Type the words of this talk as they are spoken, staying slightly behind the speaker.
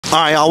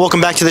Alright, y'all,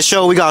 welcome back to the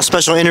show. We got a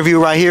special interview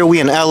right here. We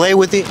in LA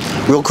with it.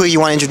 Real quick, you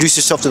want to introduce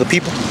yourself to the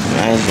people?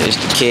 It's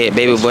the kid,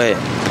 BabyBoy.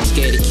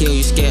 Scared to kill,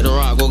 you scared to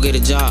rock, go get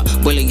a job.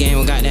 Bullet game,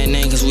 we got that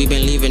name, cause we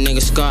been leaving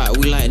niggas scarred.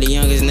 We like the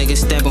youngest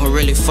niggas stepping, who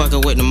really fucking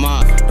with the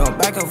mob. Don't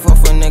back and forth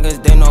for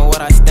niggas, they know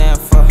what I stand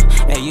for.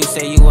 And you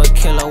say you a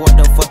killer, what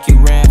the fuck you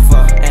ran for?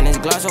 And this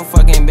glass so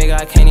fucking big,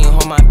 I can't even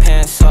hold my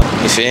pants up.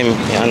 You feel me?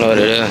 Y'all know what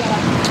it is.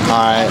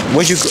 Alright,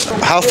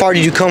 how far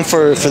did you come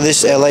for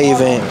this LA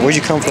event? Where'd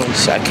you come from?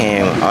 So I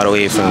came all the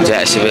way from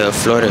Jacksonville,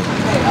 Florida.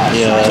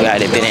 Yeah. You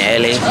got it, been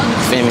in LA, you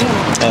feel me?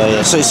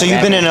 Yeah. So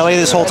you've been in LA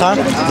this whole time?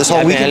 This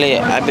whole weekend?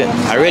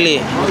 I really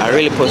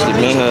supposed to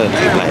be here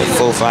like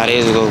 4 or 5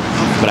 days ago,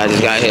 but I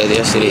just got here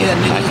yesterday.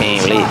 I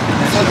came late.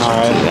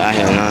 Alright. Got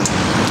here now.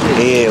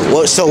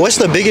 Yeah. So what's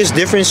the biggest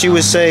difference you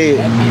would say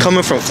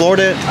coming from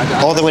Florida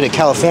all the way to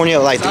California?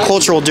 Like the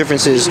cultural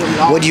differences.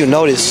 What do you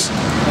notice? What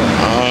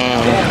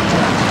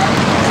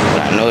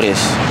I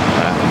notice.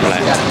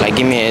 Like,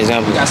 give me an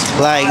example.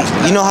 Like,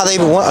 you know how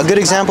a good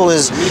example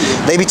is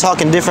they be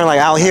talking different. Like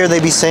out here, they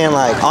be saying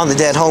like on the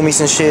dead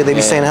homies and shit. They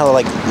be saying hella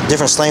like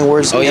different slang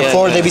words. In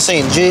Florida, they be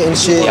saying jit and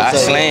shit. Y'all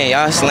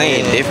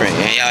slang different.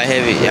 And y'all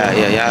heavy.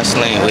 Y'all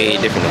slang way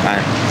different than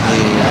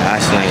I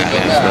slang out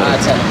there in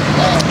Florida.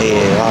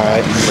 Yeah, all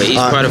right. But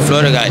each part of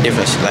Florida got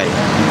different. Like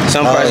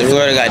some parts of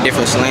Florida got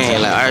different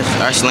slang. Like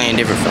our slang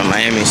different from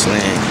Miami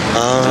slang.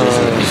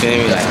 You feel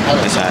me? Like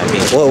that's how it be.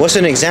 Well, what's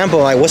an example?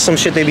 Like what's some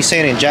shit they be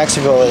saying in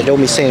Jacksonville that they don't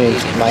be saying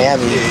in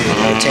Miami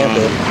or Tampa?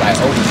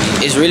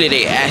 It's really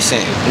their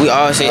accent. We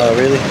all say.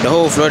 Really? The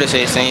whole Florida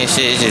say the same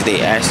shit. It's just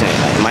their accent.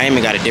 Like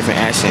Miami got a different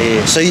accent.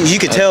 Yeah. So you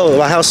could tell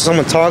by how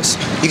someone talks.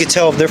 You could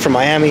tell if they're from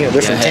Miami or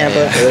they're from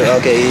Tampa. Yeah.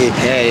 Okay.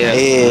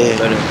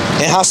 Yeah.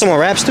 And how someone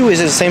raps too?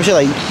 Is it the same shit?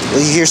 Like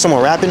you hear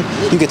someone rapping,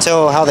 you could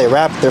tell how they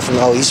rap. They're from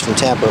he's from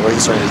Tampa or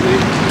he's from.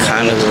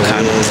 Kind of.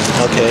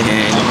 Okay.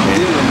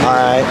 Yeah. All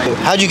right.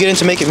 How'd you get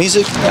into making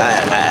music?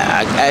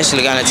 I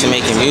actually got into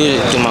making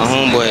music through my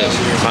homeboy.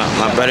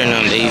 My brother and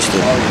them, they used to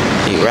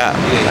rap.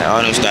 Like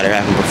all them started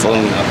rapping before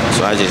me,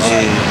 so I just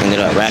ended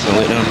up rapping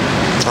with them.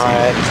 All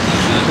right.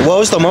 What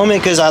was the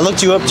moment? Because I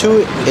looked you up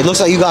too. It looks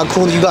like you got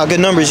cool. You got good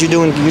numbers. You're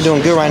doing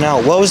good right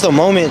now. What was the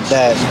moment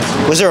that?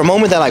 Was there a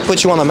moment that like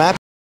put you on the map?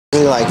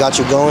 Really like got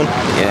you going?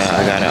 Yeah,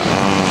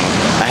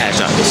 I had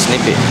dropped a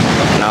snippet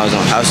when I was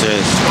on house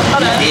arrest.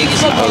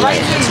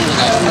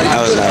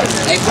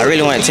 I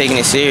really wasn't taking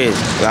it serious.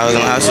 I was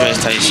on house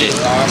arrest type shit.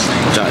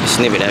 Dropped a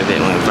snippet, that bit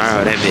went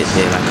viral. That bit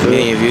did like 1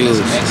 million views.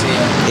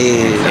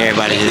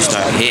 Everybody just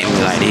started hitting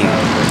me, like they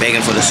begging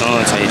for the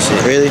song type shit.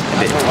 Really?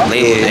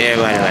 Labels,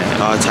 everybody, like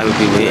all type of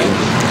people hitting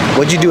me.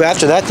 What'd you do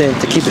after that then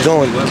to keep it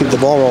going, keep the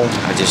ball rolling?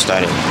 I just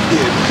started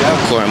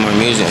recording more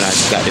music and I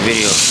just got the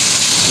video.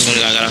 As soon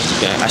as I got off,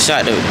 I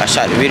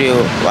shot the video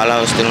while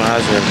I was still on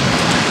house arrest.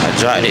 I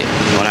dropped it.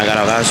 When I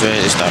got off house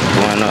arrest, it started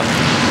going up.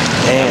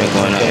 I've been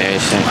going up ever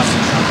since.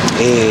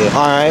 Yeah.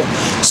 All right.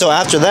 So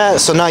after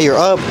that, so now you're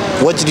up.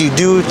 What did you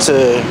do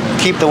to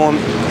keep the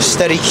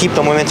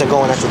momentum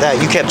going after that?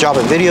 You kept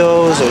dropping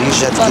videos, or you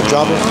just had to keep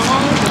dropping?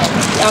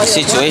 The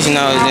situation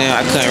I was in,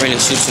 I couldn't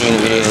really shoot too many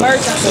videos.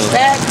 So,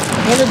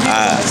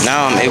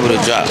 now I'm able to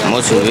drop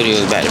multiple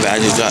videos back to back. I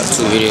just dropped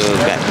 2 videos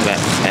back to back.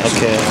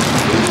 Okay.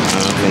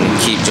 I'm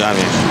gonna keep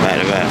dropping back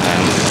to back.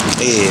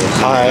 Yeah.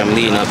 All right. I'm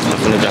leading up. I'm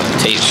gonna drop a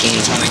tape soon.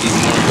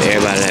 For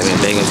everybody that been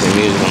begging for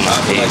music on my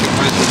page.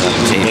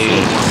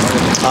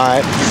 All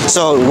right.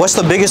 So what's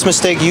the biggest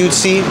mistake you'd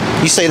see?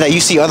 You say that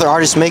you see other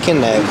artists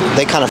making that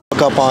they kind of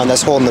fuck up on,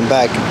 that's holding them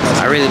back.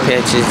 I really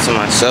pay attention to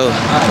myself,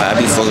 but I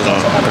be focused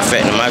on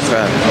perfecting my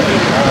craft.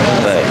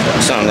 But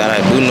something that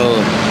I do know,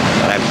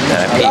 that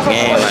I peep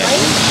game, like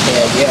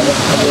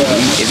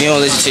if you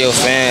don't listen to your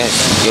fans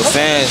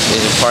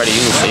is a part of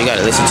you, so you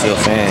gotta listen to your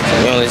fans.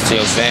 If you don't listen to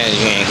your fans,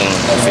 you ain't gonna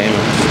feel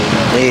me.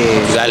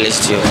 Yeah. You gotta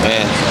listen to your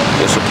fans,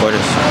 your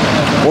supporters.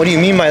 What do you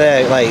mean by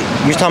that? Like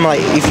you're talking about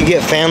like if you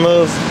get fan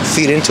love,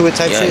 feed into it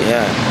type shit?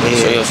 Yeah.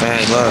 Show your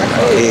fans love.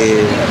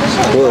 Yeah.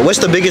 Well, what's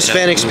the biggest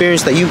fan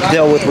experience that you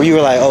dealt with where you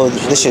were like, oh,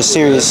 this shit's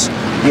serious?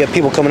 You have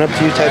people coming up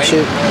to you type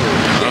shit?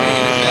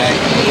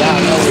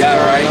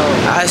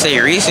 I say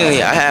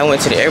recently, I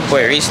went to the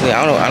airport recently.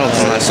 I don't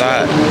come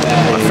outside.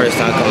 My first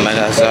time coming back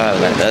outside,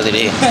 like the other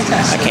day,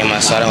 I came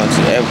outside. I went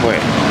to the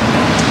airport.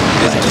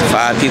 Like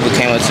 5 people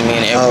came up to me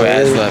in the airport,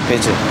 asked for a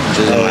picture.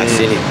 This is my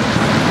city.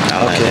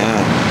 I'm like, damn,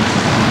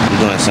 I'm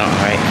doing something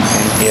right.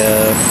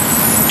 Yeah.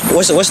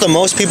 What's the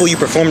most people you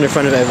performed in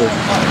front of ever?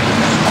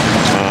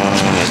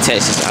 In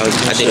Texas. I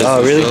did it.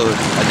 Really?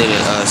 I did it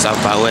South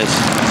by West.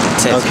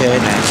 Texas. Okay.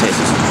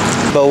 Texas.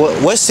 But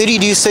what city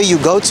do you say you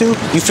go to?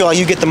 You feel like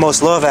you get the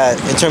most love at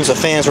in terms of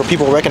fans, where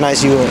people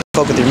recognize you and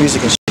fuck with your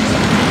music and shit?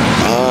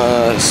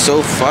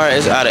 So far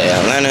it's out of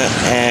Atlanta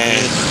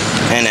and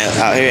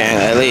out here in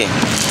LA.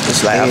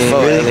 It's like I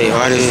fuck with LA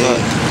hard as fuck.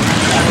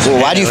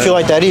 Well, why do you feel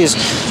like that is?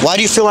 Why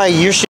do you feel like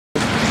your shit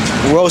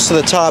rose to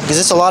the top? Because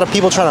it's a lot of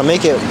people trying to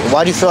make it.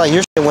 Why do you feel like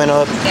your shit went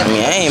up? I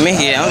mean, I ain't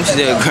making it. I'm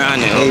still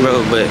grinding,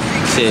 bro. But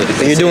shit,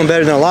 you're doing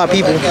better than a lot of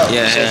people.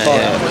 Yeah,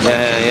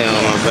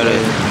 my brother.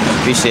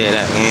 Appreciate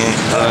that, man.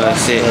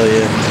 Shit. Oh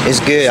yeah, it's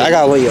good. I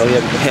got what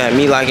Yeah,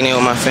 me locking in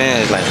with my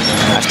fans. Like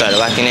I started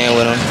locking in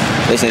with them,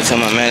 listening to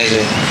my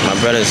manager,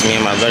 me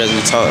and my brothers,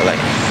 we talk.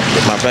 Like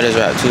my brothers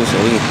rap too, so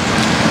we,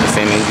 you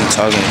feel me? We be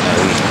talking.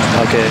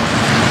 Okay.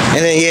 And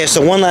then yeah,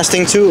 so one last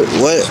thing too.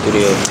 What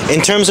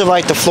in terms of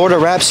like the Florida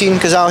rap scene?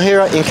 Because out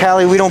here in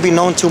Cali, we don't be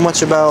known too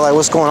much about like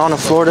what's going on in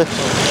Florida.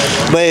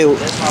 But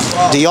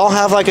do y'all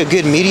have like a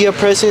good media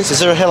presence? Is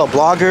there a hell of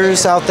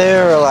bloggers out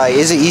there, or like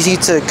is it easy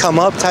to come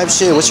up type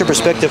shit? What's your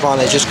perspective on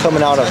it? Just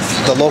coming out of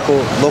the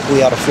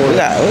locally out of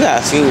Florida. We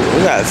got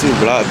a few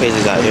blog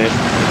pages out here.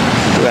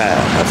 We got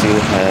a few.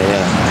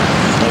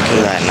 Okay.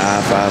 We got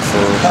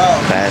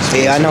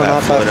 954. Yeah, I know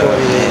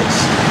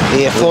 954.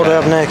 Yeah, Florida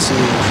Up Next.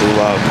 Blue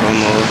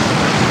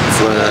promo.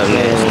 Florida Up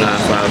Next,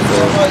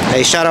 954.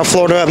 Hey, shout out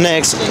Florida Up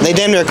Next. They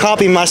damn near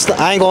copied my.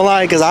 I ain't gonna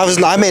lie, cause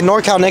I made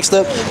NorCal Next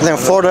Up, and then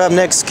Florida Up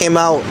Next came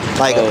out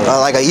like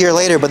a year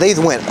later. But they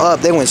went up.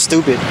 They went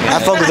stupid. I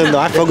fuck with them though.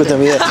 I fuck with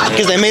them, yeah.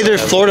 Cause they made their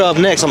Florida Up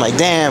Next. I'm like,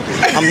 damn,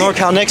 I'm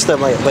NorCal Next Up.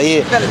 Like, but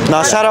yeah.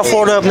 Now shout out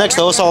Florida Up Next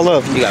though. It's all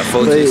love. You got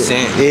 42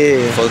 Cent.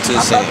 Yeah. 42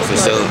 Cent for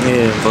sure.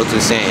 Yeah.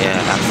 42 Cent.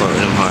 Yeah, I fuck with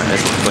them hard.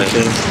 That's my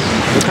question.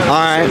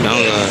 All right.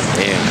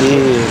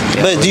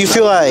 Yeah. But do you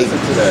feel like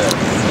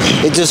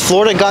does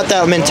Florida got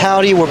that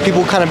mentality where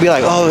people kind of be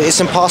like, oh, it's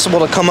impossible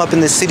to come up in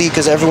this city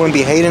because everyone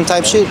be hating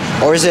type shit?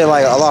 Or is it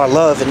like a lot of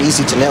love and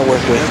easy to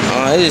network with?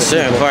 It's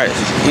certain parts.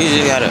 You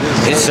just gotta,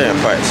 it's certain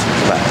parts.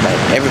 Like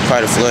every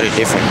part of Florida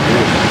different.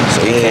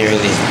 So you can't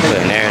really put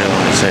a narrative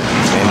on a certain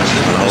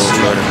whole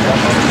Florida.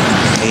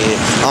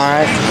 Yeah. All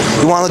right.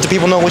 You want to let the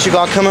people know what you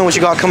got coming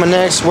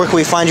next? Where can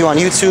we find you on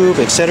YouTube,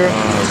 etc.?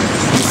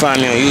 You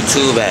find me on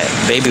YouTube at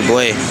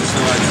BabyBoy.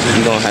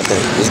 You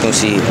it's gonna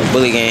see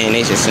Bully Gang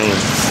Nation soon.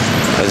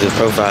 As a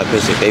profile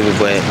picture,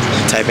 BabyBoy.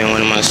 Type in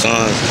one of my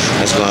songs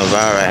that's going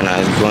viral right now.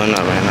 It's blowing up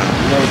right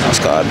now. It's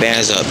called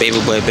Bands Up.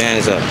 BabyBoy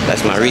Bands Up.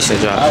 That's my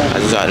recent drop. I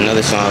just dropped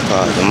another song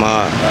called The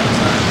Mob.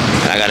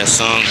 And I got a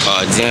song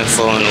called Gen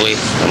 4 on the way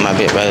with my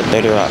big brother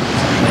 30 Rock.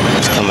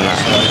 It's coming out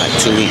in like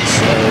 2 weeks.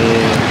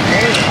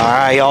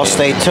 Alright, y'all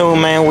stay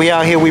tuned, man. We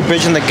out here, we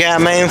bridging the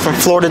gap, man, from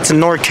Florida to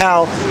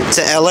NorCal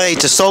to LA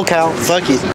to SoCal. Fuck it.